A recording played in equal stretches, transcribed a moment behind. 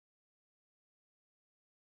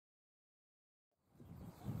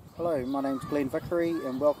Hello, my name's Glenn Vickery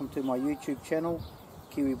and welcome to my YouTube channel,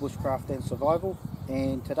 Kiwi Bushcraft and Survival.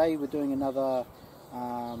 And today we're doing another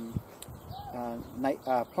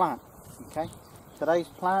plant. Okay, today's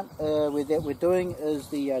plant that we're doing is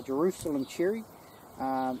the Jerusalem cherry.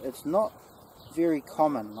 It's not very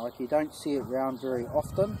common, like you don't see it around very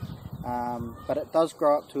often, but it does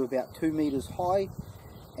grow up to about 2 meters high,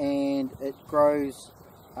 and it grows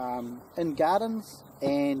in gardens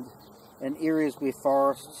and in areas where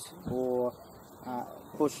forests or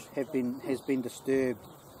bush has been disturbed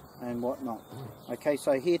and whatnot. Okay,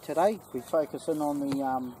 so here today we focus in on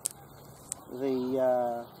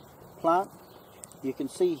the plant. You can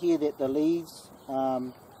see here that the leaves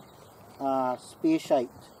are spear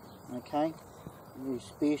shaped. Okay, very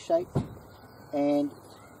spear shaped, and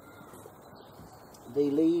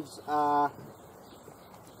the leaves are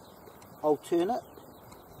alternate.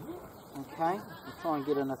 Okay, I'll try and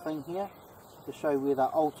get in a thing here to show where they're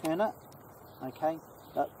alternate. Okay,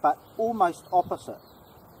 but almost opposite.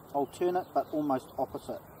 Alternate but almost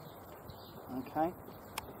opposite. Okay,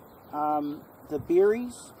 the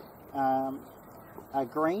berries are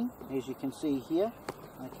green, as you can see here.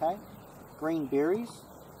 Okay, green berries.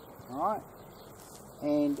 Alright,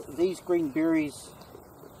 and these green berries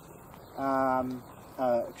are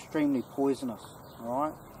extremely poisonous.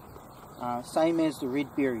 Alright. Same as the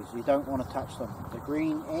red berries, you don't want to touch them. The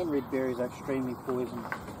green and red berries are extremely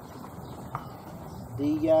poisonous.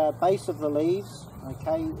 The base of the leaves,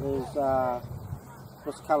 okay, is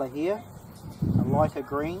this colour here, a lighter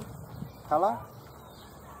green colour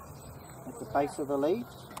at the base of the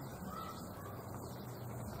leaves.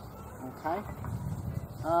 Okay,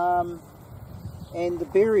 and the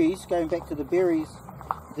berries, going back to the berries,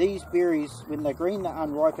 these berries, when they're green, they're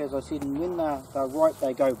unripe, as I said, and when they're ripe,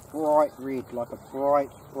 they go bright red, like a bright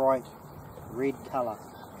red colour.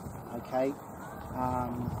 Okay.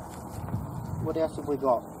 What else have we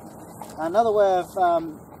got? Another way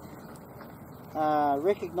of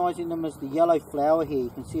recognising them is the yellow flower here.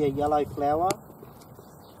 You can see a yellow flower.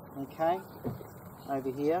 Okay, over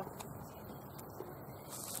here.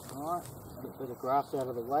 Alright, a bit of grass out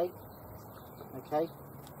of the way. Okay,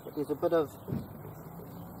 but there's a bit of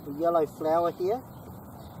the yellow flower here.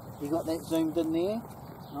 You got that zoomed in there.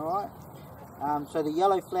 Alright, so the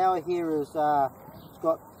yellow flower here is it's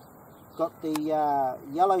got the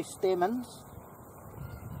yellow stamens.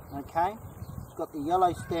 Okay, it's got the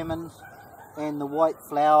yellow stamens and the white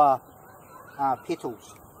flower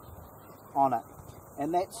petals on it,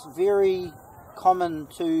 and that's very common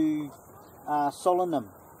to Solanum,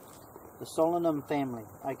 the Solanum family.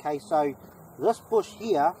 Okay, so this bush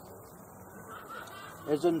here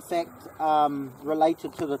is in fact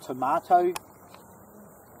related to the tomato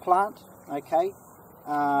plant. Okay,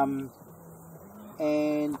 and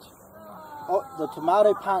the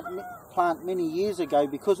tomato plant many years ago,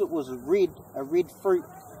 because it was a red fruit,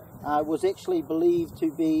 was actually believed to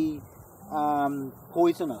be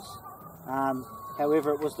poisonous.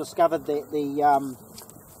 However, it was discovered that the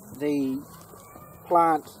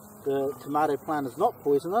tomato plant is not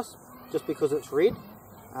poisonous just because it's red,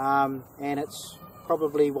 and it's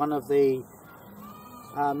probably one of the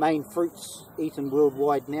main fruits eaten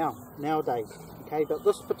worldwide nowadays. Okay, but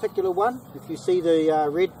this particular one, if you see the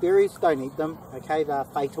red berries, don't eat them. Okay, they're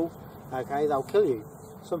fatal. Okay, they'll kill you.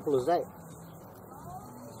 Simple as that.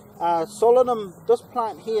 Solanum, this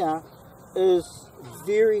plant here, is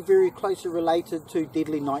very closely related to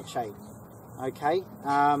deadly nightshade. Okay,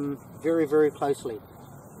 very closely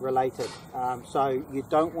related. So you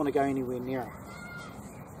don't want to go anywhere near it.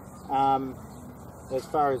 As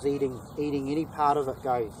far as eating any part of it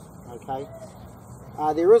goes. Okay,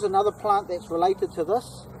 there is another plant that's related to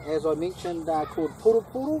this, as I mentioned, called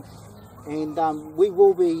puru, and we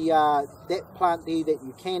will be that plant there that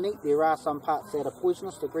you can eat. There are some parts that are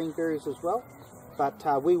poisonous, the green berries as well, but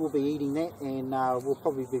we will be eating that, and we'll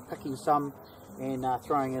probably be picking some and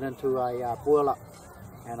throwing it into a boil up,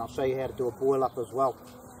 and I'll show you how to do a boil up as well.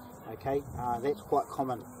 Okay, that's quite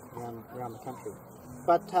common around the country.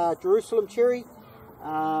 But Jerusalem cherry,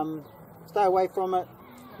 stay away from it.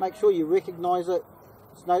 Make sure you recognise it.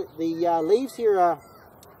 The leaves here are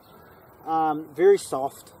very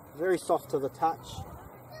soft to the touch,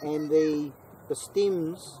 and the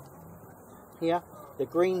stems here, the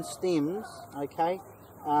green stems, okay,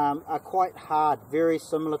 are quite hard, very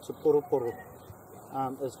similar to puru,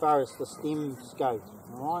 as far as the stems go.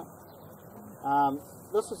 All right.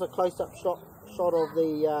 This is a close-up shot of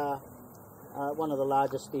the one of the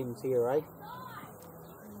larger stems here, eh?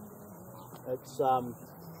 It's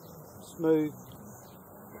smooth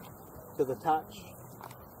to the touch,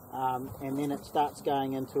 and then it starts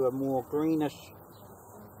going into a more greenish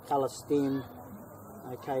colour stem,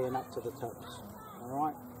 okay, and up to the tips.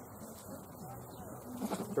 Alright,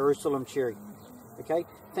 Jerusalem cherry. Okay,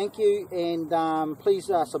 thank you, and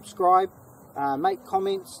please subscribe, make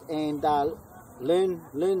comments, and learn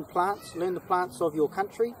the plants of your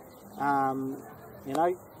country. You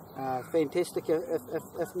know, fantastic.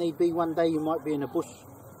 If need be, one day you might be in the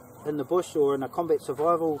bush or in a combat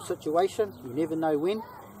survival situation. You never know when,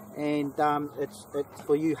 and it's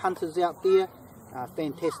for you hunters out there.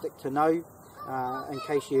 Fantastic to know, in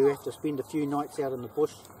case you have to spend a few nights out in the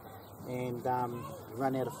bush and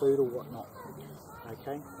run out of food or whatnot.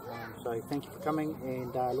 Okay, so thank you for coming,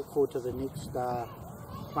 and look forward to the next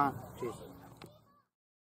plant. Cheers.